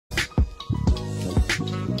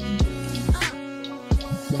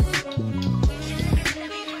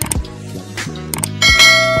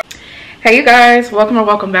Hey you guys, welcome or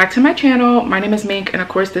welcome back to my channel. My name is Mink, and of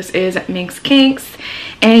course this is Mink's Kinks.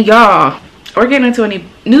 And we're getting into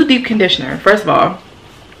a new deep conditioner. First of all,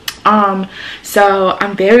 so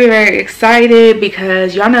I'm very excited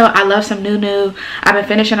because y'all know I love some new. I've been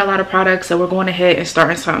finishing a lot of products, so we're going ahead and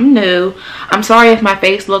starting something new. I'm sorry if my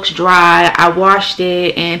face looks dry. I washed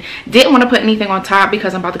it and didn't want to put anything on top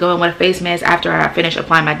because I'm about to go in with a face mask after I finish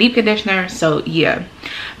applying my deep conditioner. So yeah,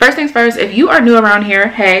 first things first, if you are new around here,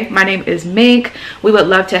 hey, my name is Mink. We would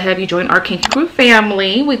love to have you join our Kinky Crew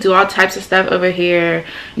family. We do all types of stuff over here.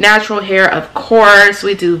 Natural hair, of course.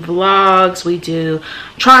 We do vlogs, we do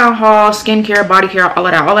try on haul, skincare, body care, all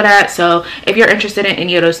of that. So if you're interested in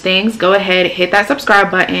any of those things, go ahead, hit that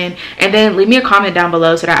subscribe button, and then leave me a comment down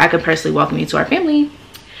below so that I can personally welcome you to our family.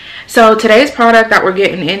 So today's product that we're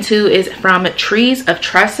getting into is from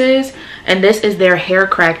Tresses, and this is their hair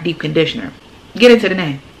crack deep conditioner. Get into the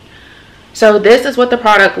name. So this is what the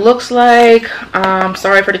product looks like.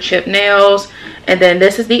 Sorry for the chipped nails. And then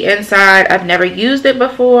this is the inside. I've never used it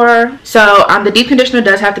before. So the deep conditioner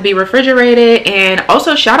does have to be refrigerated. And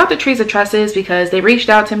also shout out to Tresses because they reached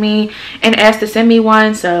out to me and asked to send me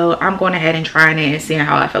one. So I'm going ahead and trying it and seeing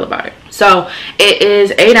how I feel about it. So it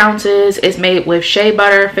is 8 ounces. It's made with shea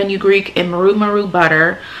butter, fenugreek, and maru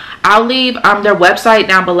butter. I'll leave their website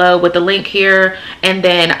down below with the link here, and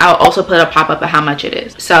then I'll also put a pop-up of how much it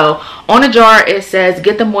is. So on the jar it says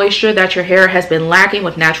get the moisture that your hair has been lacking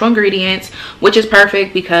with natural ingredients, which is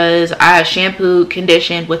perfect because I have shampooed,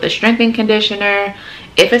 conditioned with a strengthening conditioner.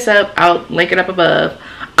 If it's up, I'll link it up above.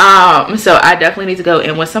 So I definitely need to go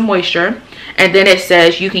in with some moisture. And then it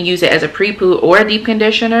says you can use it as a pre-poo or a deep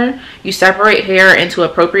conditioner. You separate hair into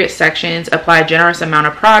appropriate sections, apply a generous amount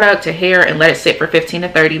of product to hair, and let it sit for 15 to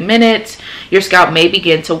 30 minutes. Your scalp may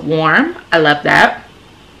begin to warm. I love that.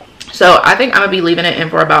 So I think I'm gonna be leaving it in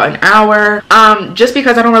for about an hour, just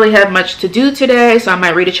because I don't really have much to do today. So I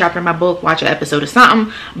might read a chapter in my book, watch an episode of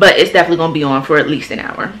something, but it's definitely gonna be on for at least an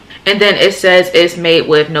hour. And then it says it's made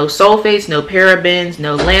with no sulfates, no parabens,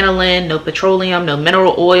 no lanolin, no petroleum, no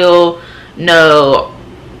mineral oil, no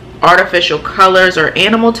artificial colors or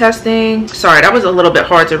animal testing. Sorry, that was a little bit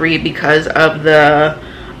hard to read because of the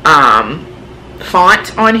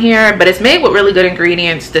font on here, but it's made with really good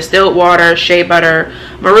ingredients. Distilled water, shea butter,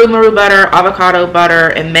 maru butter, avocado butter,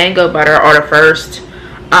 and mango butter are the first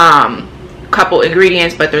couple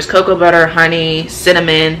ingredients, but there's cocoa butter, honey,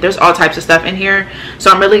 cinnamon, there's all types of stuff in here.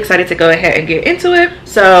 So I'm really excited to go ahead and get into it.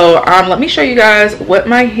 So let me show you guys what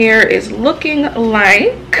my hair is looking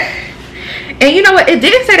like. And you know what, it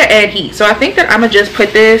didn't say to add heat, so I think that I'm gonna just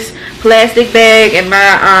put this plastic bag and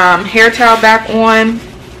my hair towel back on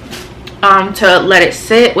to let it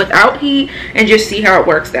sit without heat and just see how it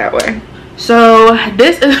works that way. So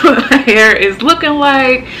this is what my hair is looking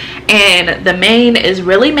like, and the mane is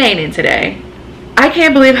really maning today. I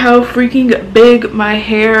can't believe how freaking big my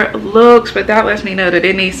hair looks, but that lets me know that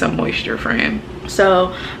it needs some moisture, friend.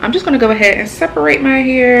 So I'm just gonna go ahead and separate my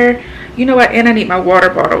hair. You know what, and I need my water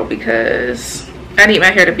bottle because I need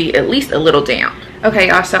my hair to be at least a little damp. Okay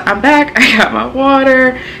y'all, so I'm back. I got my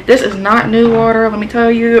water. This is not new water, let me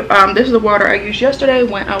tell you. This is the water I used yesterday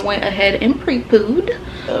when I went ahead and pre-pooed.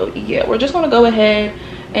 So yeah, we're just gonna go ahead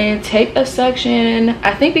and take a section.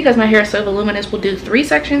 I think because my hair is so voluminous, we'll do 3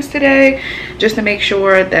 sections today just to make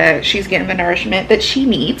sure that she's getting the nourishment that she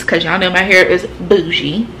needs, because y'all know my hair is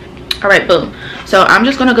bougie. All right, boom. So I'm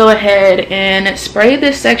just gonna go ahead and spray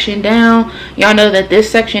this section down. Y'all know that this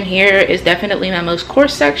section here is definitely my most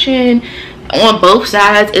coarse section. On both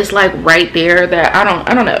sides it's like right there that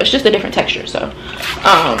I don't know, it's just a different texture. So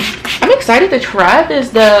I'm excited to try this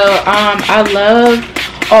though. I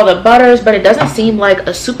love all the butters, but it doesn't seem like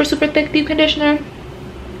a super thick deep conditioner.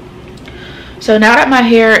 So now that my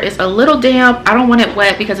hair is a little damp, I don't want it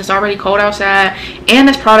wet because it's already cold outside, and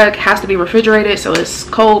this product has to be refrigerated, so it's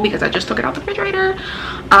cold because I just took it out the refrigerator.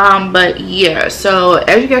 But yeah, so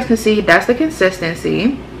as you guys can see, that's the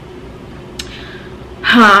consistency.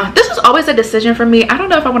 This is always a decision for me. I don't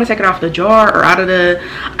know if I want to take it off the jar or out of the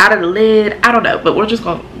lid. I don't know, but we're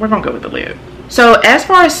gonna go with the lid. So as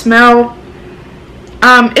far as smell,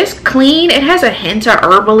 it's clean. It has a hint of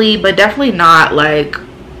herbally, but definitely not like,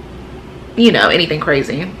 you know, anything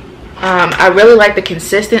crazy. I really like the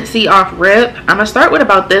consistency off rip. I'm gonna start with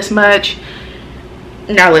about this much.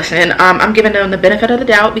 Now listen, I'm giving them the benefit of the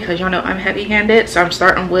doubt because y'all know I'm heavy-handed, so I'm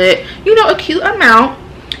starting with, you know, a cute amount.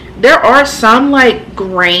 There are some like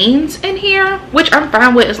grains in here, which I'm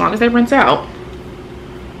fine with as long as they rinse out.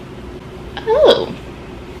 Oh,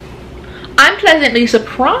 I'm pleasantly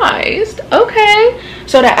surprised. Okay,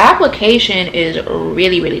 so the application is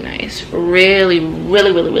really nice. Really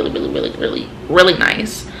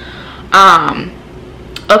nice.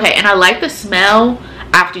 Okay, and I like the smell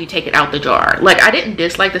after you take it out the jar. Like, I didn't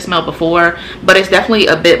dislike the smell before, but it's definitely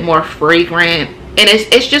a bit more fragrant, and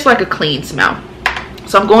it's just like a clean smell.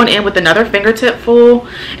 So I'm going in with another fingertip full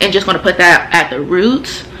and just going to put that at the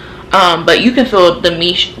roots. But you can feel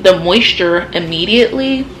the moisture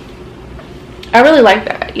immediately. I really like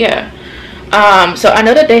that. Yeah. So I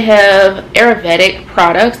know that they have Ayurvedic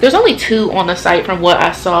products. There's only 2 on the site from what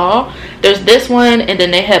I saw. There's this one, and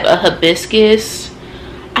then they have a hibiscus.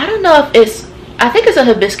 I don't know if it's, I think it's a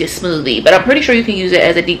hibiscus smoothie, but I'm pretty sure you can use it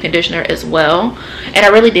as a deep conditioner as well. And I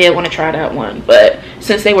really did want to try that one, but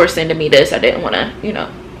since they were sending me this, I didn't want to, you know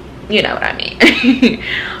what I mean.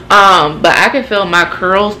 But I can feel my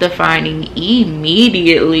curls defining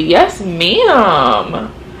immediately. Yes,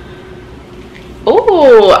 ma'am.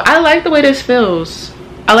 Oh, I like the way this feels.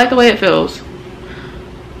 I like the way it feels.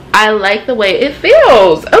 I like the way it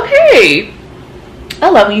feels. Okay. I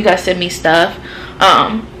love when you guys send me stuff.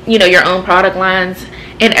 You know, your own product lines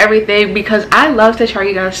and everything, because I love to try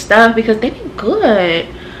you guys stuff because they be good.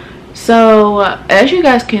 So as you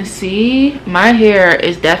guys can see, my hair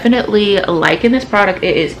is definitely liking this product.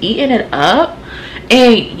 It is eating it up.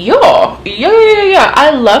 And y'all, yeah, I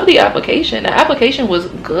love the application. The application was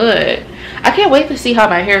good. I can't wait to see how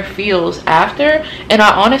my hair feels after. And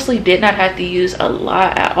I honestly did not have to use a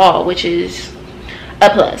lot at all, which is a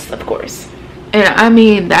plus, of course. And I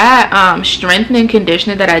mean, that strengthening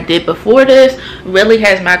conditioner that I did before this really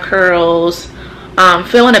has my curls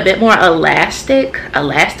feeling a bit more elasticized.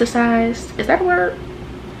 Is that a word?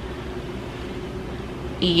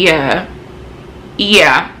 Yeah.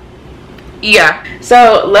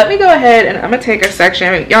 So let me go ahead and I'm gonna take a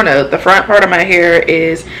section. Y'all know the front part of my hair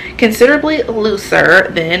is considerably looser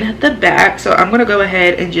than the back, so I'm gonna go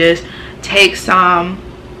ahead and just take some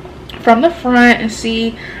from the front and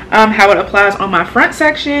see how it applies on my front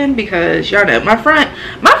section, because y'all know my front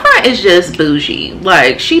is just bougie.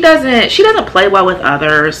 Like, she doesn't play well with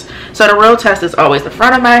others, so the real test is always the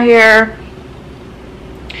front of my hair.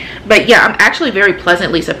 But yeah, I'm actually very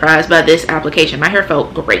pleasantly surprised by this application. My hair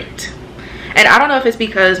felt great, and I don't know if it's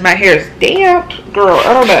because my hair is damp, girl,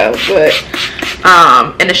 I don't know. But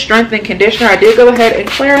in the strengthen conditioner, I did go ahead and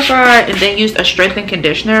clarify and then used a strengthen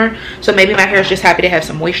conditioner, so maybe my hair is just happy to have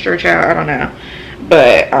some moisture, child, I don't know.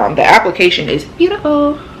 But the application is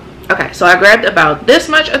beautiful. Okay, so I grabbed about this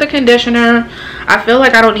much of the conditioner. I feel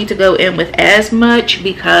like I don't need to go in with as much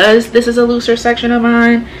because this is a looser section of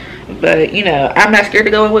mine, but you know, I'm not scared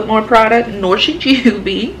to go in with more product, nor should you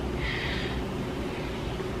be.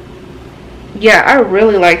 Yeah, I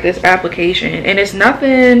really like this application, and it's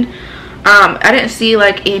nothing, I didn't see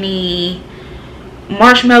like any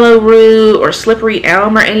marshmallow root or slippery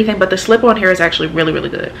elm or anything, but the slip on here is actually really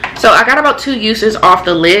good. So I got about 2 uses off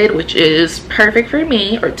the lid, which is perfect for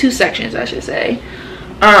me, or 2 sections I should say.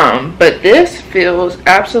 But this feels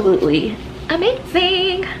absolutely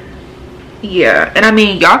amazing. Yeah, and I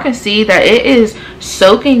mean, y'all can see that it is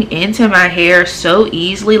soaking into my hair so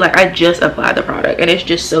easily. Like, I just applied the product and it's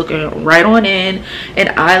just soaking right on in, and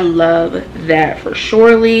I love that for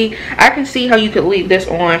surely. I can see how you could leave this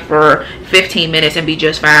on for 15 minutes and be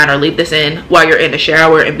just fine, or leave this in while you're in the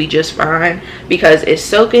shower and be just fine, because it's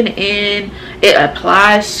soaking in. It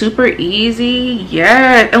applies super easy.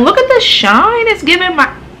 Yeah, and look at the shine it's giving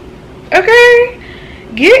my, okay,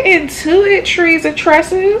 get into it, trees and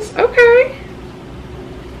tresses. Okay,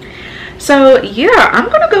 so yeah, I'm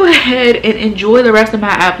gonna go ahead and enjoy the rest of my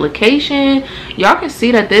application. Y'all can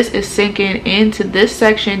see that this is sinking into this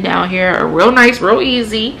section down here real nice, real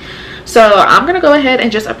easy. So I'm gonna go ahead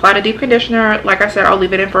and just apply the deep conditioner. Like I said, I'll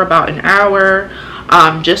leave it in for about an hour,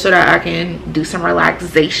 just so that I can do some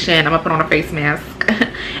relaxation. I'm gonna put on a face mask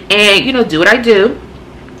and, you know, do what I do.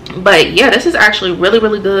 But yeah, this is actually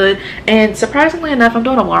really good, and surprisingly enough, I'm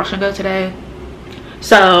doing a wash and go today,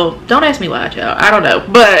 so don't ask me why, y'all, I don't know.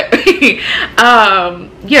 But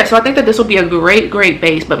yeah, so I think that this will be a great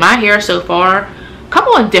base. But my hair so far,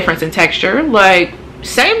 couple of difference in texture, like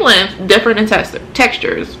same length, different in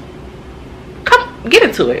textures. Come get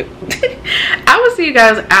into it. I will see you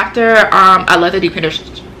guys after I let the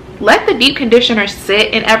deep conditioner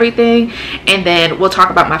sit and everything, and then we'll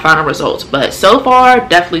talk about my final results. But so far,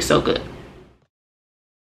 definitely so good.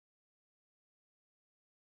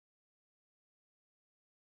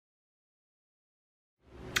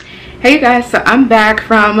 Hey you guys, so I'm back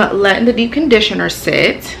from letting the deep conditioner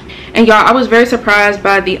sit, and y'all, I was very surprised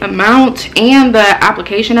by the amount and the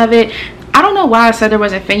application of it. I don't know why I said there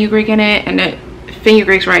wasn't fenugreek in it, and the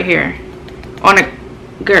fenugreek's right here on a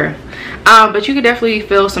girl. But you could definitely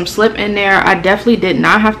feel some slip in there. I definitely did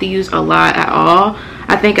not have to use a lot at all.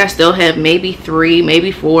 I think I still have maybe 3,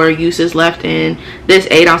 maybe 4 uses left in this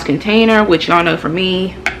 8-ounce container, which y'all know for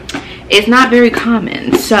me, it's not very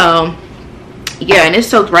common. So yeah, and it's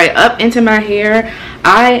soaked right up into my hair.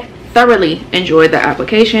 I thoroughly enjoyed the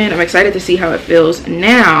application. I'm excited to see how it feels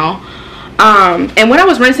now. And when I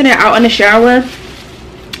was rinsing it out in the shower,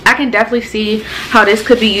 I can definitely see how this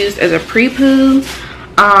could be used as a pre-poo.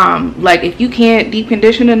 Like if you can't deep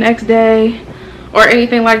condition the next day or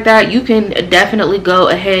anything like that, you can definitely go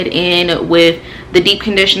ahead in with the deep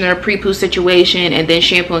conditioner pre-poo situation and then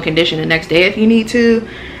shampoo and condition the next day if you need to.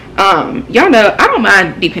 Y'all know I don't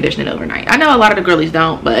mind deep conditioning overnight. I know a lot of the girlies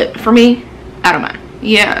don't, but for me, I don't mind.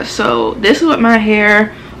 Yeah, so this is what my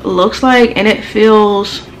hair looks like, and it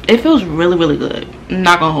feels really good. I'm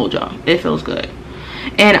not gonna hold y'all, it feels good.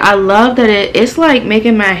 And I love that it's like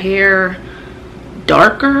making my hair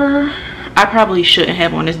darker. I probably shouldn't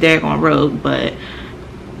have on this daggone robe, but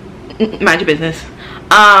mind your business.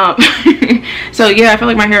 So yeah, I feel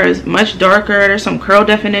like my hair is much darker. There's some curl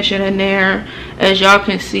definition in there, as y'all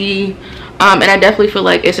can see. And I definitely feel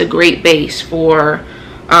like it's a great base for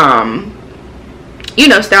you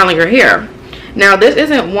know, styling your hair. Now this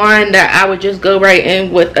isn't one that I would just go right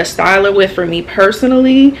in with a styler with for me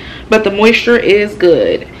personally, but the moisture is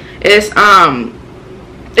good.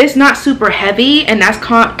 It's not super heavy, and that's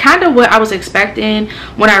kind of what I was expecting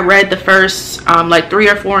when I read the first like 3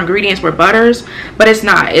 or 4 ingredients were butters, but it's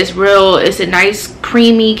not. It's a nice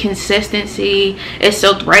creamy consistency. It's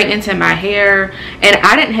soaked right into my hair, and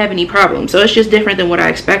I didn't have any problems. So it's just different than what I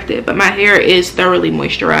expected, but my hair is thoroughly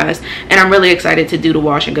moisturized, and I'm really excited to do the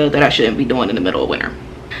wash and go that I shouldn't be doing in the middle of winter.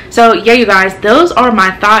 So yeah, you guys, those are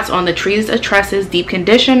my thoughts on the Tresses deep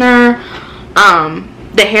conditioner.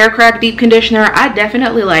 The hair craft deep conditioner, I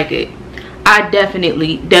definitely like it. I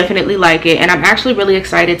definitely like it, and I'm actually really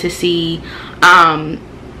excited to see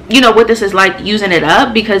you know, what this is like using it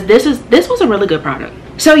up, because this was a really good product.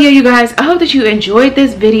 So yeah, you guys, I hope that you enjoyed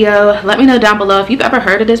this video. Let me know down below if you've ever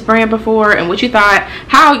heard of this brand before and what you thought,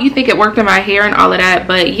 how you think it worked in my hair and all of that.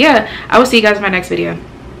 But yeah, I will see you guys in my next video.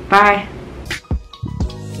 Bye.